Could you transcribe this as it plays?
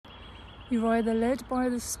You're either led by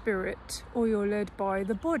the spirit or you're led by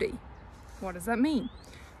the body. What does that mean?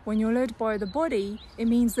 When you're led by the body, it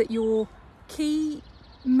means that your key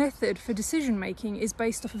method for decision making is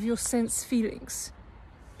based off of your sense feelings.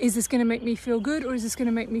 Is this going to make me feel good or is this going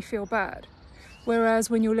to make me feel bad? Whereas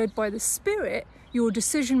when you're led by the spirit, your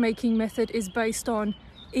decision making method is based on,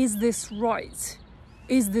 is this right?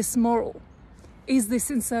 Is this moral? Is this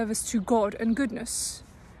in service to God and goodness?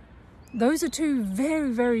 Those are two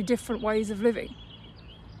very, very different ways of living.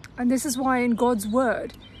 And this is why in God's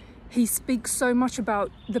word, he speaks so much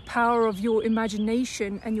about the power of your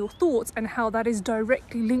imagination and your thoughts and how that is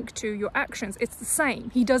directly linked to your actions. It's the same.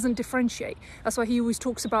 He doesn't differentiate. That's why he always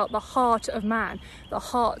talks about the heart of man, the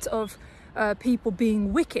heart of people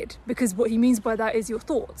being wicked, because what he means by that is your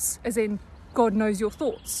thoughts, as in God knows your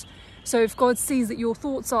thoughts. So if God sees that your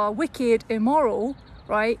thoughts are wicked, immoral,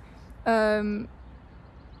 right,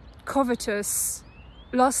 covetous,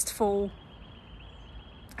 lustful,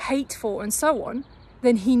 hateful, and so on,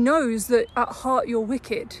 then he knows that at heart you're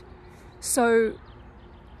wicked. So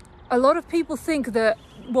a lot of people think that,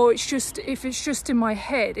 well, if it's just in my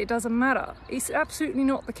head, it doesn't matter. It's absolutely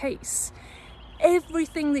not the case.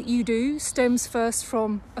 Everything that you do stems first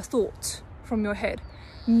from a thought, from your head.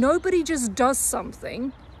 Nobody just does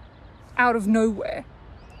something out of nowhere.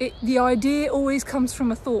 The idea always comes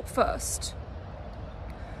from a thought first.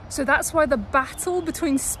 So that's why the battle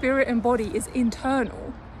between spirit and body is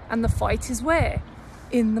internal, and the fight is where?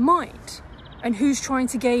 In the mind. And who's trying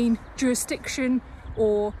to gain jurisdiction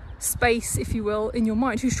or space, if you will, in your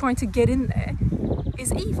mind, who's trying to get in there,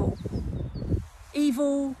 is evil.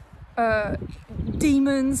 Evil,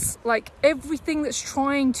 demons, like everything that's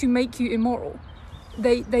trying to make you immoral,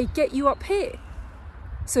 they get you up here.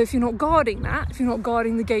 So if you're not guarding that, if you're not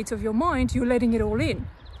guarding the gate of your mind, you're letting it all in.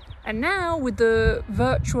 And now with the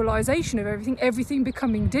virtualization of everything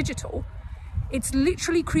becoming digital, it's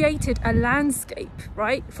literally created a landscape,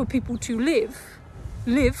 right, for people to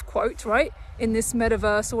live, quote, right, in this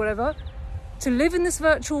metaverse or whatever, to live in this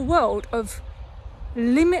virtual world of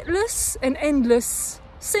limitless and endless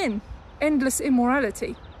sin, endless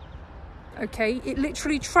immorality. Okay, it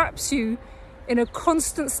literally traps you in a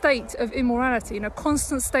constant state of immorality, in a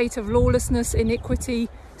constant state of lawlessness, iniquity,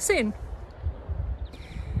 sin.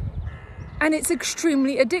 And it's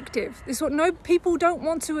extremely addictive. This is what people don't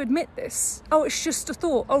want to admit this. Oh, it's just a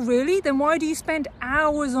thought. Oh, really? Then why do you spend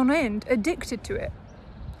hours on end addicted to it?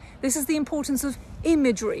 This is the importance of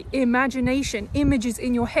imagery, imagination, images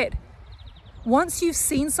in your head. Once you've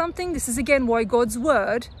seen something, this is again why God's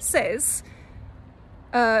word says,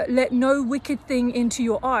 let no wicked thing into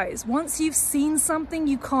your eyes. Once you've seen something,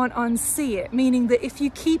 you can't unsee it. Meaning that if you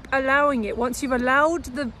keep allowing it, once you've allowed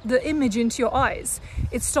the image into your eyes,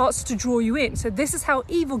 it starts to draw you in. So this is how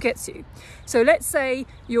evil gets you. So let's say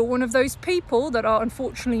you're one of those people that are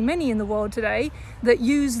unfortunately many in the world today that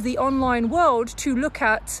use the online world to look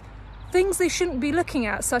at things they shouldn't be looking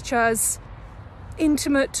at, such as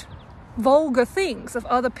intimate, vulgar things of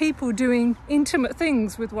other people doing intimate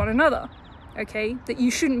things with one another. Okay, that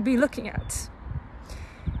you shouldn't be looking at.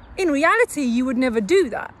 In reality, you would never do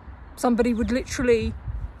that. Somebody would literally,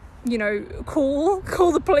 you know, call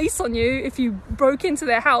the police on you if you broke into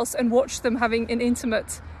their house and watched them having an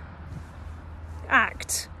intimate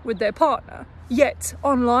act with their partner. Yet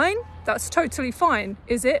online, that's totally fine,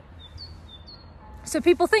 is it? So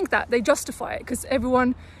people think that, they justify it, because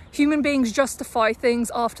human beings justify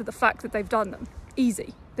things after the fact that they've done them.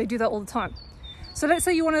 Easy, they do that all the time. So let's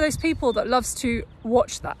say you're one of those people that loves to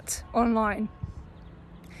watch that online.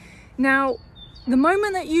 Now, the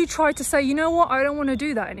moment that you try to say, you know what, I don't want to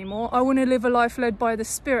do that anymore. I want to live a life led by the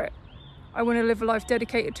Spirit. I want to live a life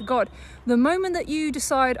dedicated to God. The moment that you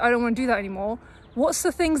decide, I don't want to do that anymore, what's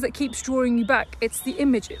the things that keeps drawing you back? It's the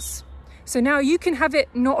images. So now you can have it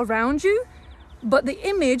not around you, but the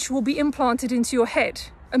image will be implanted into your head,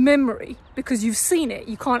 a memory, because you've seen it.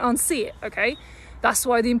 You can't unsee it, okay? That's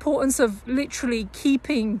why the importance of literally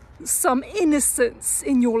keeping some innocence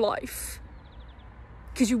in your life.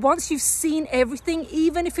 Because once you've seen everything,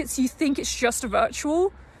 even if you think it's just a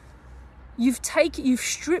virtual, you've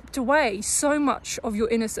stripped away so much of your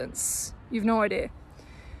innocence. You've no idea.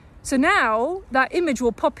 So now that image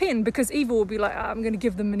will pop in, because evil will be like, I'm going to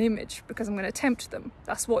give them an image because I'm going to tempt them.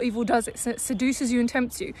 That's what evil does. It seduces you and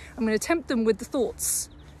tempts you. I'm going to tempt them with the thoughts.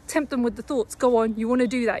 Tempt them with the thoughts. Go on, you want to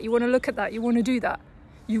do that, you want to look at that, you want to do that,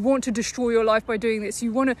 you want to destroy your life by doing this,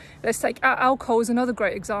 you want to, let's take alcohol as another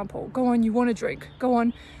great example. Go on, you want to drink, go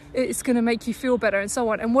on, it's going to make you feel better, and so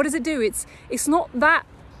on. And what does it do? It's not that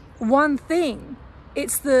one thing,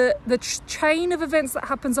 It's the chain of events that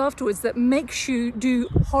happens afterwards that makes you do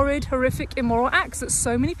horrid, horrific, immoral acts that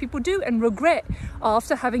so many people do and regret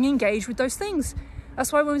after having engaged with those things.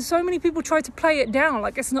 That's why when so many people try to play it down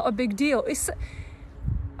like it's not a big deal, it's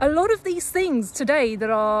a lot of these things today that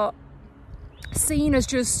are seen as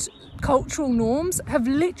just cultural norms have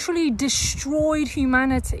literally destroyed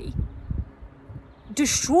humanity,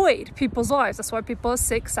 destroyed people's lives. That's why people are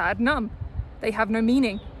sick, sad, numb. They have no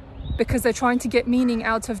meaning, because they're trying to get meaning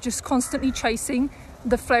out of just constantly chasing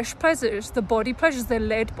the flesh pleasures, the body pleasures. They're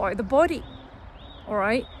led by the body. All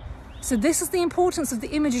right. So this is the importance of the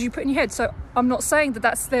images you put in your head. So I'm not saying that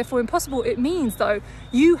that's therefore impossible. It means, though,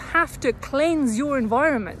 you have to cleanse your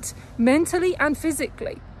environment mentally and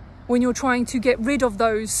physically when you're trying to get rid of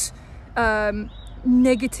those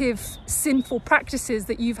negative, sinful practices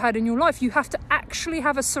that you've had in your life. You have to actually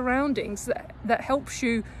have a surroundings that helps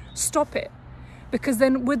you stop it. Because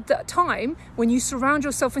then with that time, when you surround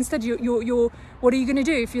yourself instead, you're what are you going to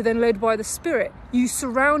do if you're then led by the Spirit? You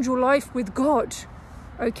surround your life with God.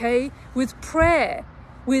 Okay, with prayer,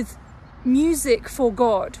 with music for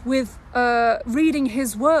God, with reading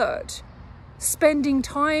His Word, spending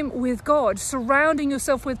time with God, surrounding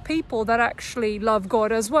yourself with people that actually love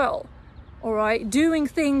God as well. All right, doing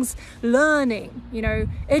things, learning,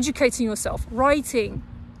 educating yourself, writing,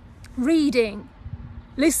 reading,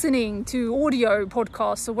 listening to audio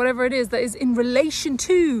podcasts or whatever it is that is in relation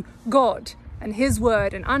to God and His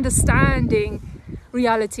Word, and understanding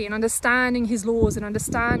reality and understanding His laws and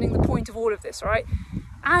understanding the point of all of this, right?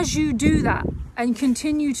 As you do that and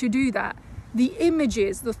continue to do that, the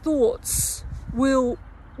images, the thoughts will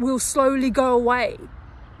slowly go away.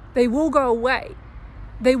 They will go away.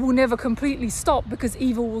 They will never completely stop, because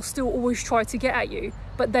evil will still always try to get at you,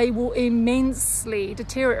 but they will immensely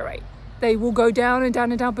deteriorate. They will go down and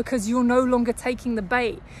down and down, because you're no longer taking the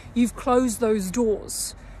bait. You've closed those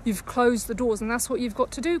doors. You've closed the doors, and that's what you've got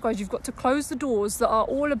to do, guys. You've got to close the doors that are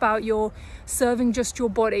all about your serving just your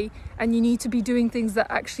body, and you need to be doing things that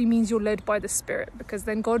actually means you're led by the Spirit, because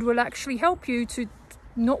then God will actually help you to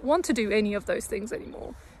not want to do any of those things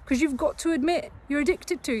anymore, because you've got to admit you're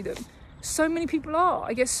addicted to them. So many people are.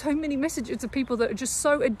 I get so many messages of people that are just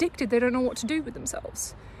so addicted they don't know what to do with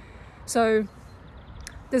themselves. So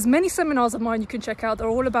there's many seminars of mine you can check out. They're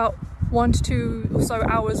all about 1 to 2 or so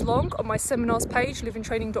hours long on my seminars page,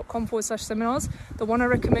 livingtraining.com/seminars. The one I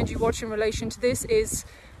recommend you watch in relation to this is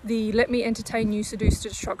the Let Me Entertain You, Seduce to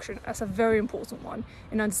Destruction. That's a very important one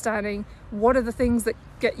in understanding what are the things that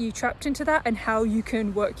get you trapped into that and how you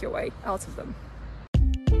can work your way out of them.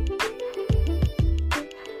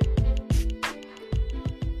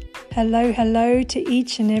 Hello to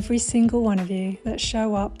each and every single one of you that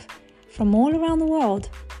show up from all around the world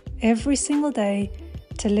every single day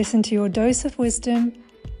to listen to your dose of wisdom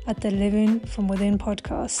at the Living From Within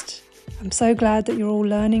podcast. I'm so glad that you're all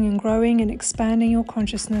learning and growing and expanding your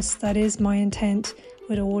consciousness. That is my intent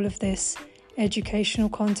with all of this educational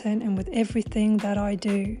content and with everything that I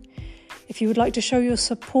do. If you would like to show your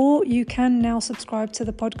support, you can now subscribe to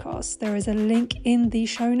the podcast. There is a link in the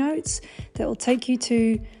show notes that will take you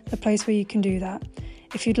to the place where you can do that.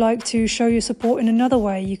 If you'd like to show your support in another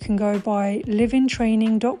way, you can go by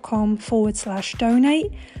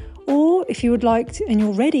livingtraining.com/donate. Or if you would like to, and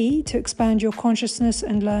you're ready to expand your consciousness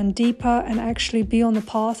and learn deeper and actually be on the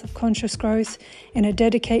path of conscious growth in a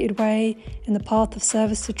dedicated way, in the path of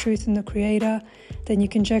service to truth and the Creator, then you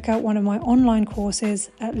can check out one of my online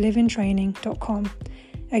courses at livingtraining.com.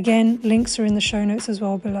 Again, links are in the show notes as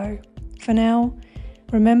well below. For now,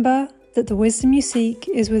 remember that the wisdom you seek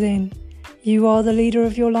is within. You are the leader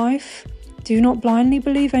of your life. Do not blindly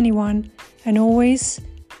believe anyone, and always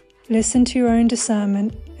listen to your own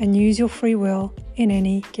discernment and use your free will in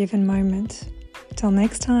any given moment. Till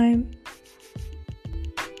next time.